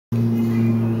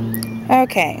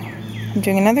Okay, I'm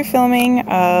doing another filming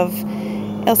of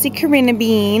Elsie Corinna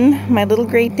Bean, my little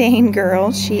Great Dane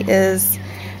girl. She is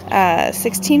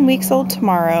 16 weeks old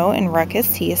tomorrow, and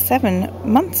Rukus, he is 7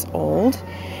 months old,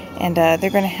 and they're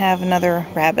going to have another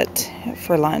rabbit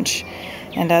for lunch.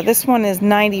 And this one is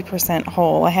 90%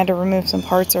 whole. I had to remove some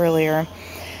parts earlier.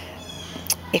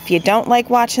 If you don't like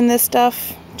watching this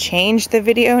stuff, change the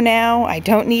video now. I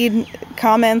don't need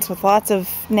comments with lots of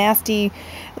nasty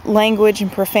language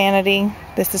and profanity.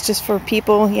 This is just for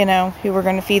people, you know, who are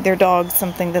going to feed their dogs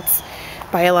something that's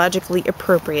biologically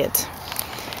appropriate.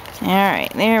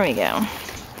 Alright, there we go.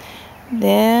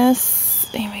 Here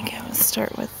we go. Let's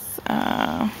start with,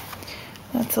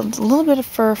 that's a little bit of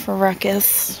fur for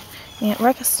Rukus. Yeah,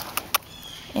 Rukus.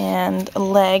 And a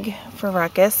leg for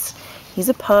Rukus. He's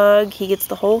a pug. He gets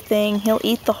the whole thing. He'll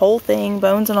eat the whole thing,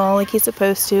 bones and all, like he's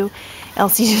supposed to.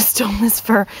 Elsie just stole this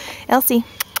fur.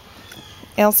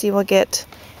 Elsie will get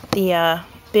the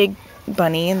big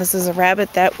bunny, and this is a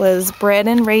rabbit that was bred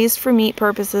and raised for meat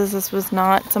purposes. This was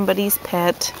not somebody's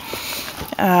pet.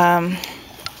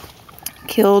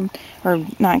 Killed, or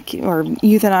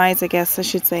euthanized, I guess I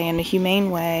should say, in a humane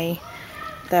way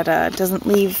that doesn't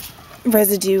leave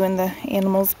residue in the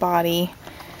animal's body.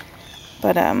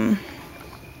 But like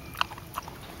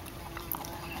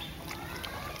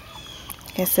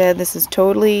I said, this is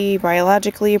totally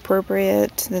biologically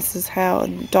appropriate. This is how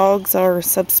dogs are a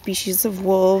subspecies of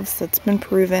wolves. That's been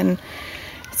proven.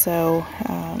 So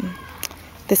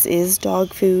this is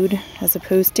dog food as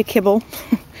opposed to kibble,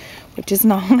 which is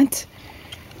not.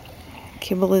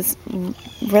 Kibble is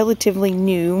relatively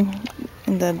new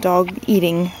in the dog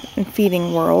eating and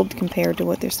feeding world compared to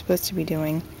what they're supposed to be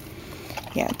doing.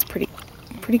 Yeah, it's pretty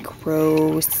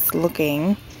gross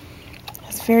looking.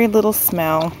 Has very little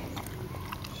smell.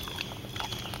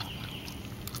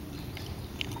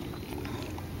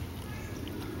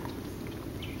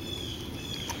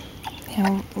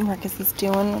 How Rukus is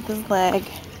doing with his leg.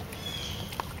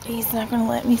 He's not going to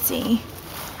let me see.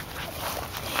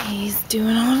 He's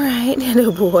doing alright.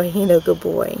 Hello boy, good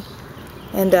boy.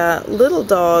 And little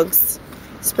dogs,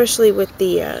 especially with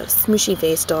the smooshy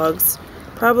face dogs,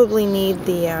 probably need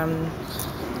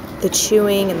the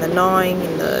chewing and the gnawing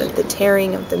and the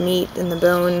tearing of the meat and the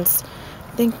bones.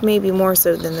 I think maybe more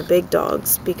so than the big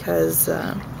dogs, because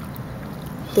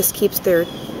this keeps their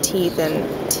teeth in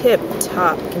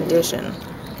tip-top condition.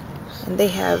 And they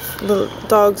have little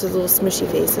dogs with little smushy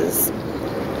faces.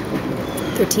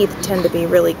 Their teeth tend to be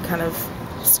really kind of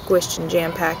squished and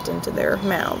jam-packed into their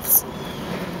mouths.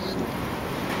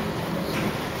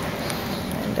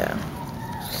 And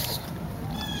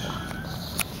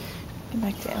get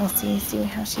back to Elsie, see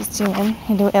how she's doing.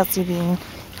 Hello, Elsie Bean.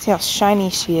 See how shiny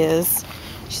she is.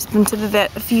 She's been to the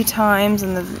vet a few times,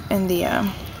 and I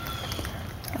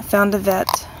found a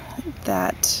vet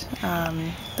that,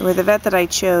 or the vet that I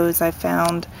chose, I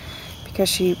found because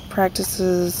she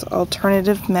practices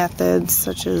alternative methods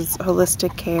such as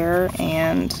holistic care,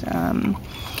 and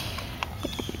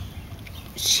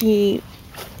she,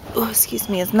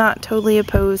 is not totally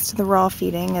opposed to the raw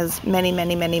feeding, as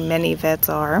many vets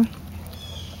are.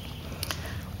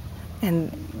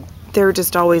 And they're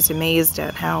just always amazed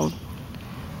at how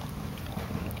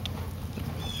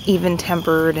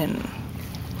even-tempered and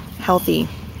healthy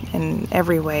in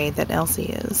every way that Elsie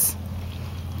is.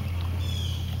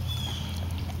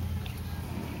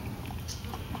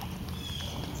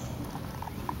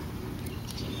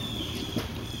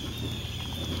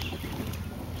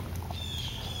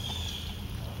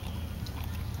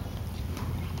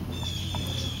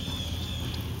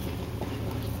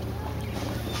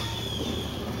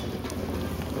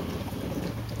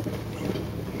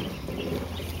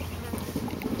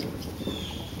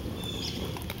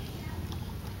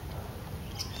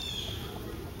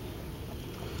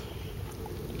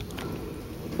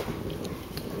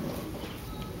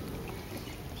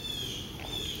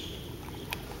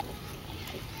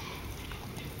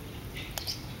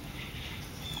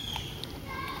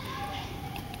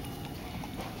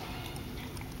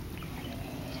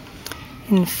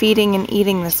 And feeding and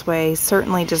eating this way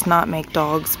certainly does not make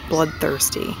dogs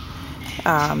bloodthirsty.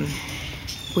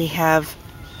 We have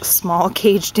small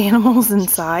caged animals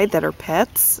inside that are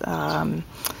pets, and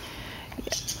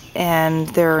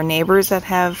there are neighbors that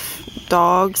have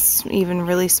dogs, even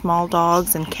really small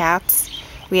dogs, and cats.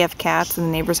 We have cats, and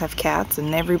the neighbors have cats,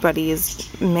 and everybody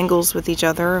mingles with each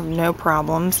other, no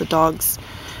problems. The dogs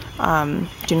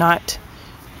do not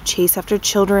chase after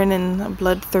children in a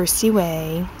bloodthirsty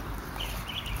way.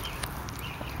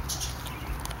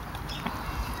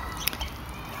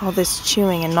 All this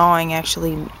chewing and gnawing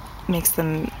actually makes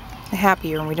them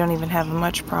happier, and we don't even have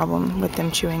much problem with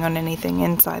them chewing on anything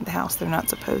inside the house they're not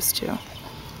supposed to.